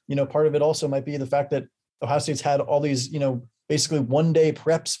how, part of it also might be the fact that Ohio State's had all these, basically 1-day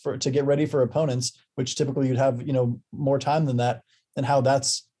preps to get ready for opponents, which typically you'd have, more time than that, and how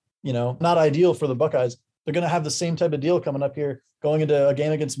that's, not ideal for the Buckeyes. They're going to have the same type of deal coming up here, going into a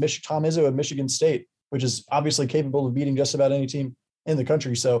game against Tom Izzo at Michigan State, which is obviously capable of beating just about any team in the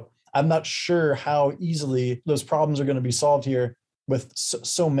country. So I'm not sure how easily those problems are going to be solved here with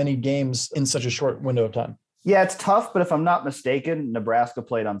so many games in such a short window of time. Yeah, it's tough, but if I'm not mistaken, Nebraska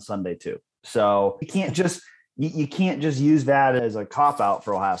played on Sunday too. So you can't just use that as a cop-out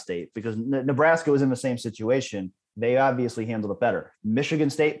for Ohio State, because Nebraska was in the same situation. They obviously handled it better. Michigan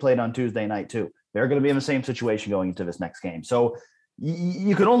State played on Tuesday night too. They're going to be in the same situation going into this next game. So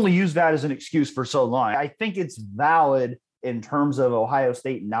you can only use that as an excuse for so long. I think it's valid in terms of Ohio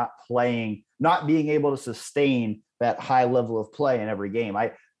State not being able to sustain that high level of play in every game.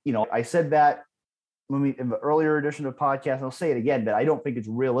 I said that in the earlier edition of the podcast, I'll say it again, but I don't think it's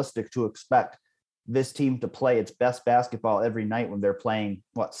realistic to expect this team to play its best basketball every night when they're playing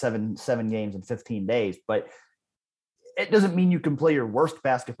seven games in 15 days. But it doesn't mean you can play your worst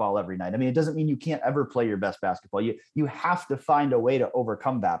basketball every night. I mean, it doesn't mean you can't ever play your best basketball. You have to find a way to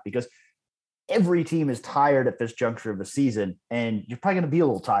overcome that, because every team is tired at this juncture of the season, and you're probably going to be a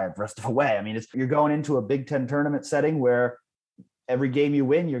little tired the rest of the way. I mean, you're going into a Big Ten tournament setting where every game you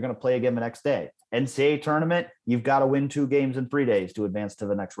win, you're going to play again the next day. NCAA tournament, you've got to win 2 games in 3 days to advance to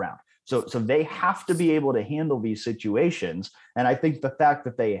the next round. So they have to be able to handle these situations. And I think the fact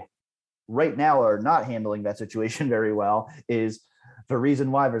that they right now are not handling that situation very well is the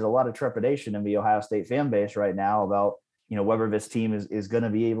reason why there's a lot of trepidation in the Ohio State fan base right now about, whether this team is going to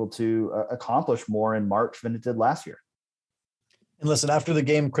be able to accomplish more in March than it did last year. And listen, after the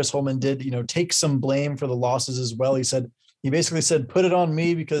game, Chris Holman did, take some blame for the losses as well. He basically said, put it on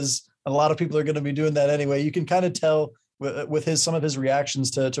me, because a lot of people are going to be doing that anyway. You can kind of tell with some of his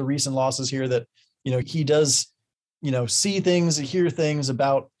reactions to recent losses here that, he does, see things, hear things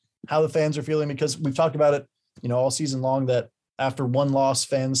about how the fans are feeling, because we've talked about it all season long that after one loss,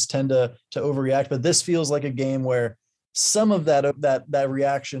 fans tend to overreact. But this feels like a game where some of that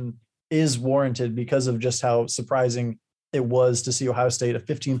reaction is warranted because of just how surprising it was to see Ohio State, a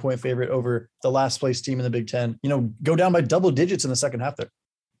 15-point favorite over the last place team in the Big Ten, go down by double digits in the second half there.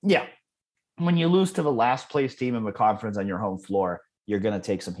 Yeah. When you lose to the last place team in the conference on your home floor, you're going to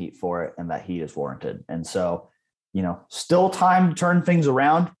take some heat for it, and that heat is warranted. And so, still time to turn things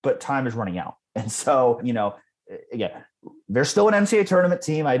around, but time is running out. And so, again, they're still an NCAA tournament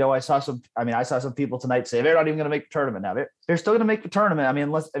team. I know I saw some people tonight say they're not even going to make the tournament now. They're still going to make the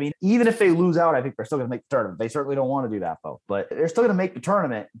tournament. Even if they lose out, I think they're still going to make the tournament. They certainly don't want to do that, though, but they're still going to make the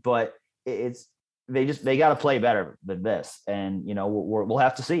tournament, but they got to play better than this. And, we'll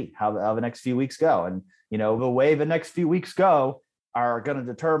have to see how the next few weeks go. And, the way the next few weeks go are going to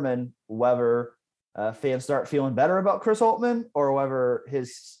determine whether fans start feeling better about Chris Holtmann or whether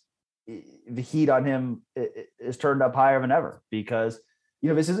the heat on him is turned up higher than ever, because,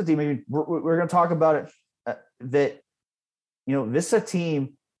 this is a team. I mean, we're going to talk about it that, this is a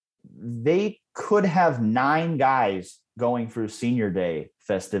team, they could have 9 guys going through senior day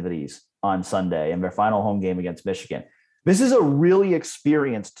festivities on Sunday in their final home game against Michigan. This is a really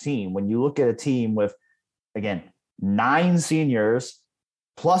experienced team. When you look at a team with, again, 9 seniors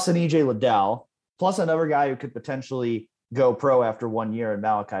plus an EJ Liddell, plus another guy who could potentially go pro after 1 year in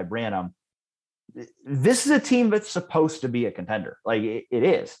Malachi Branham. This is a team that's supposed to be a contender. Like it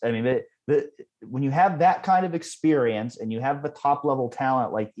is. I mean, when you have that kind of experience and you have the top level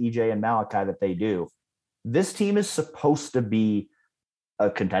talent like EJ and Malachi that they do, this team is supposed to be a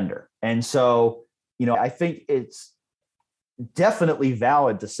contender. And so, I think it's definitely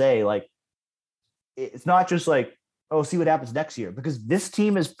valid to say, like, it's not just like, oh, see what happens next year, because this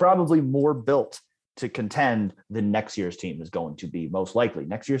team is probably more built to contend than next year's team is going to be, most likely.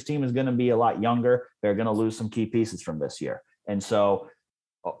 Next year's team is going to be a lot younger. They're going to lose some key pieces from this year. And so,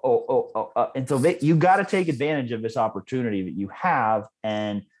 you got to take advantage of this opportunity that you have.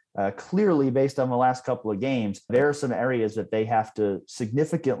 And clearly, based on the last couple of games, there are some areas that they have to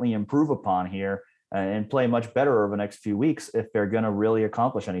significantly improve upon here and play much better over the next few weeks if they're going to really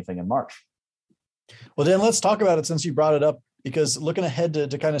accomplish anything in March. Well, Dan, let's talk about it since you brought it up, because looking ahead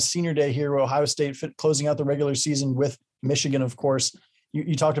to kind of senior day here, Ohio State closing out the regular season with Michigan, of course.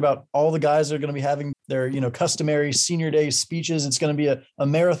 You talked about all the guys that are going to be having their, customary senior day speeches. It's going to be a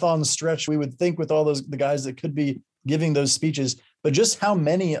marathon stretch, we would think, with all the guys that could be giving those speeches. But just how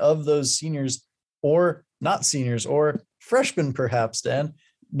many of those seniors, or not seniors, or freshmen perhaps, Dan,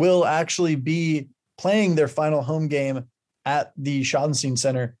 will actually be playing their final home game at the Schottenstein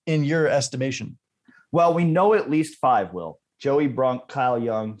Center in your estimation? Well, we know at least 5 will. Joey Brunk, Kyle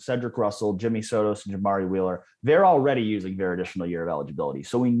Young, Cedric Russell, Jimmy Sotos, and Jamari Wheeler. They're already using their additional year of eligibility.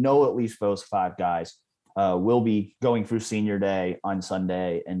 So we know at least those 5 guys will be going through senior day on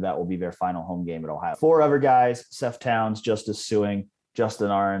Sunday, and that will be their final home game at Ohio. 4 other guys, Seth Towns, Justice Suing, Justin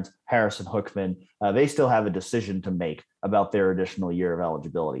Arns, Harrison Hookman, they still have a decision to make about their additional year of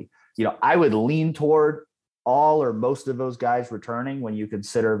eligibility. I would lean toward all or most of those guys returning when you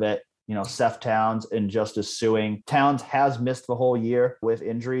consider that, Seth Towns and Justice Suing. Towns has missed the whole year with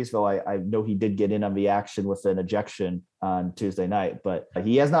injuries, though I know he did get in on the action with an ejection on Tuesday night, but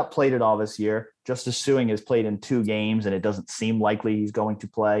he has not played at all this year. Justice Suing has played in 2 games, and it doesn't seem likely he's going to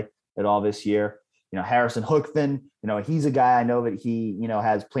play at all this year. Harrison Hookman, he's a guy I know that he,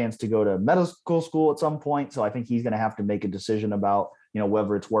 has plans to go to medical school at some point. So I think he's going to have to make a decision about,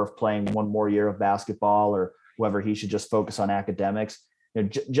 whether it's worth playing one more year of basketball or whether he should just focus on academics.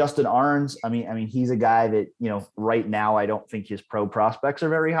 Justin Arns, I mean, he's a guy that, right now, I don't think his pro prospects are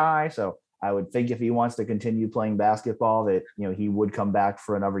very high. So I would think if he wants to continue playing basketball that, he would come back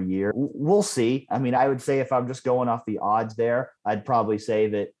for another year. We'll see. I mean, I would say if I'm just going off the odds there, I'd probably say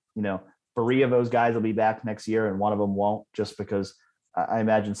that, 3 of those guys will be back next year and 1 of them won't, just because I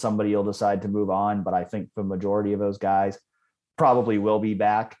imagine somebody will decide to move on. But I think the majority of those guys probably will be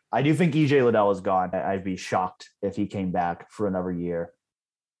back. I do think EJ Liddell is gone. I'd be shocked if he came back for another year.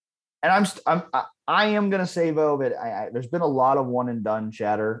 And I am going to say, though, that there's been a lot of one and done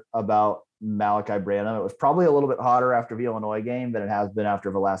chatter about Malachi Branham. It was probably a little bit hotter after the Illinois game than it has been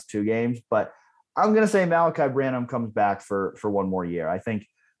after the last 2 games. But I'm going to say Malachi Branham comes back for 1 more year. I think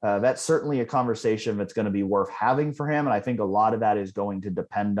that's certainly a conversation that's going to be worth having for him. And I think a lot of that is going to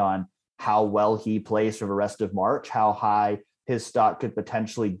depend on how well he plays for the rest of March, how high his stock could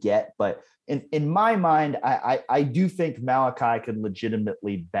potentially get. But in my mind, I do think Malachi could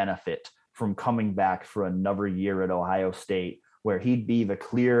legitimately benefit from coming back for another year at Ohio State, where he'd be the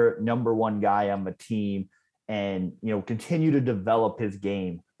clear number 1 guy on the team and, continue to develop his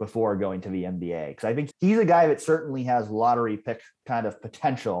game before going to the NBA. Because I think he's a guy that certainly has lottery pick kind of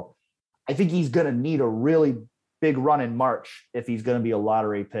potential. I think he's going to need a really big run in March if he's going to be a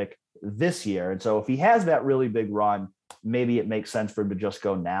lottery pick this year. And so if he has that really big run, maybe it makes sense for him to just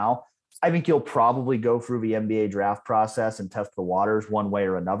go now. I think he'll probably go through the NBA draft process and test the waters one way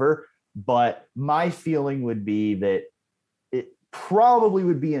or another. But my feeling would be that it probably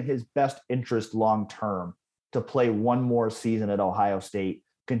would be in his best interest long-term to play one more season at Ohio State,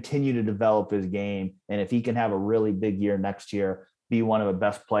 continue to develop his game. And if he can have a really big year next year, be one of the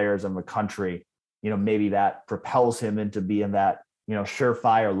best players in the country, maybe that propels him into being that,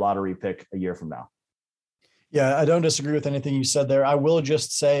 surefire lottery pick a year from now. Yeah, I don't disagree with anything you said there. I will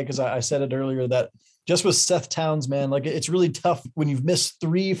just say, because I said it earlier, that just with Seth Towns, man, like it's really tough when you've missed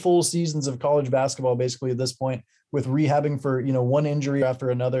 3 full seasons of college basketball, basically at this point, with rehabbing for, one injury after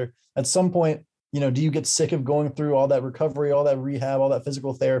another. At some point, do you get sick of going through all that recovery, all that rehab, all that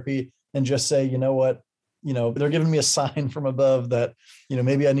physical therapy, and just say, you know what, they're giving me a sign from above that,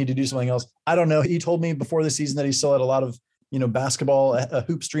 maybe I need to do something else. I don't know. He told me before the season that he still had a lot of, basketball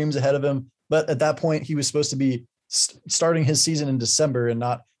hoop streams ahead of him. But at that point, he was supposed to be starting his season in December and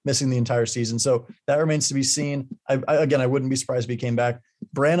not missing the entire season. So that remains to be seen. I wouldn't be surprised if he came back.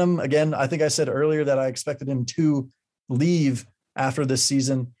 Branham, again, I think I said earlier that I expected him to leave after this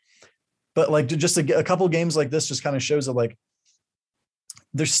season. But like just a couple of games like this just kind of shows that like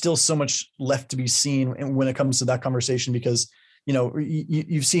there's still so much left to be seen when it comes to that conversation, because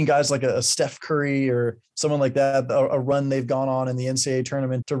you've seen guys like a Steph Curry or someone like that, a run they've gone on in the NCAA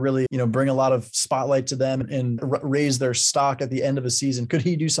tournament to really, bring a lot of spotlight to them and raise their stock at the end of a season. Could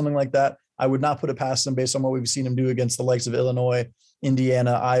he do something like that? I would not put it past him based on what we've seen him do against the likes of Illinois,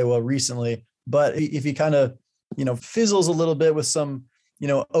 Indiana, Iowa recently. But if he kind of, fizzles a little bit with some,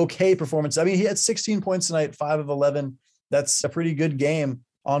 okay performance. I mean, he had 16 points tonight, 5 of 11. That's a pretty good game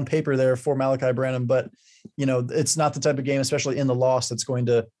on paper there for Malachi Branham, but it's not the type of game, especially in the loss, that's going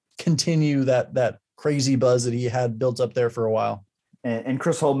to continue that crazy buzz that he had built up there for a while. And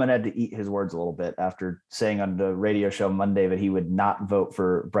Chris Holtmann had to eat his words a little bit after saying on the radio show Monday that he would not vote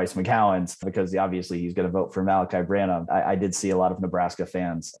for Bryce McGowens because obviously he's going to vote for Malachi Branham. I did see a lot of Nebraska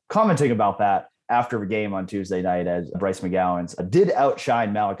fans commenting about that after the game on Tuesday night, as Bryce McGowens did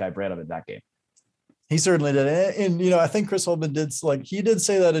outshine Malachi Branham in that game. He certainly did. And I think Chris Holtmann did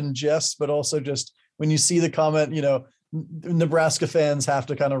say that in jest, but also just when you see the comment, Nebraska fans have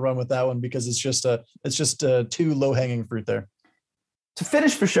to kind of run with that one because it's just too low hanging fruit there. To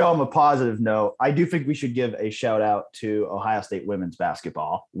finish the show on a positive note, I do think we should give a shout out to Ohio State women's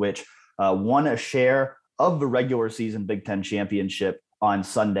basketball, which won a share of the regular season Big Ten championship on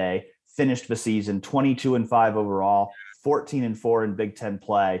Sunday, finished the season 22-5 overall, 14-4 in Big Ten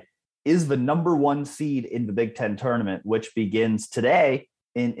play, is the number 1 seed in the Big Ten tournament, which begins today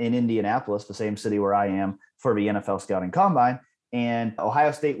in Indianapolis, the same city where I am, for the NFL Scouting Combine. And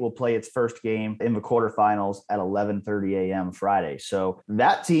Ohio State will play its first game in the quarterfinals at 11:30 a.m. Friday. So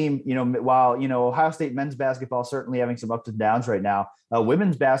that team, while, Ohio State men's basketball certainly having some ups and downs right now,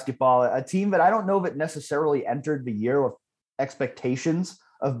 women's basketball, a team that I don't know that necessarily entered the year with expectations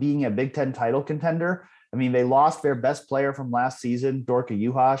of being a Big Ten title contender. I mean, they lost their best player from last season, Dorka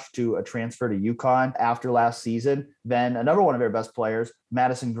Juhas, to a transfer to UConn after last season. Then another one of their best players,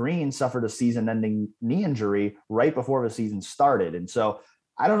 Madison Green, suffered a season-ending knee injury right before the season started. And so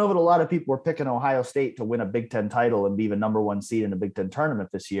I don't know that a lot of people were picking Ohio State to win a Big Ten title and be the number 1 seed in the Big Ten tournament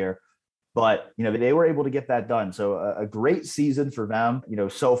this year. But, they were able to get that done. So a great season for them,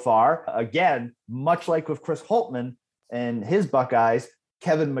 so far. Again, much like with Chris Holtmann and his Buckeyes,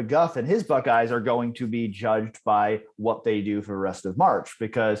 Kevin McGuff and his Buckeyes are going to be judged by what they do for the rest of March.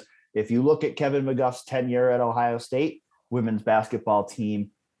 Because if you look at Kevin McGuff's tenure at Ohio State, women's basketball team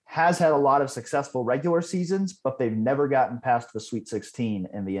has had a lot of successful regular seasons, but they've never gotten past the Sweet 16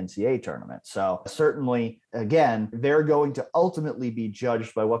 in the NCAA tournament. So certainly, again, they're going to ultimately be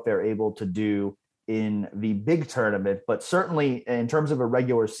judged by what they're able to do in the big tournament. But certainly in terms of a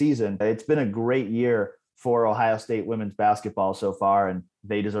regular season, it's been a great year for Ohio State women's basketball so far, and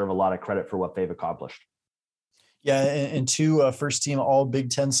they deserve a lot of credit for what they've accomplished. Yeah, and 2 first-team all Big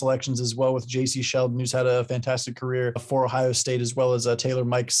Ten selections as well, with J.C. Sheldon, who's had a fantastic career for Ohio State, as well as Taylor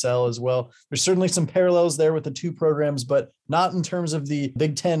Mike Sell as well. There's certainly some parallels there with the 2 programs, but not in terms of the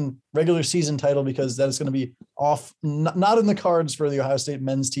Big Ten regular season title, because that is going to be off, not in the cards for the Ohio State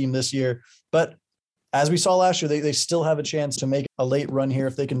men's team this year. But as we saw last year, they still have a chance to make a late run here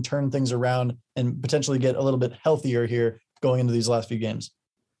if they can turn things around and potentially get a little bit healthier here going into these last few games.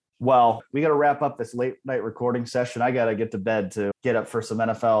 Well, we got to wrap up this late night recording session. I got to get to bed to get up for some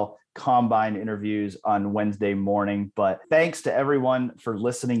NFL Combine interviews on Wednesday morning. But thanks to everyone for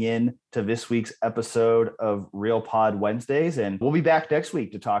listening in to this week's episode of Real Pod Wednesdays. And we'll be back next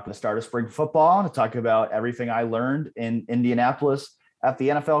week to talk the start of spring football, to talk about everything I learned in Indianapolis at the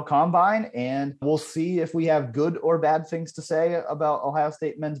NFL Combine. And we'll see if we have good or bad things to say about Ohio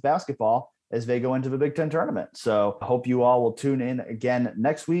State men's basketball as they go into the Big Ten tournament. So I hope you all will tune in again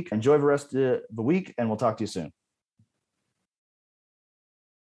next week. Enjoy the rest of the week, and we'll talk to you soon.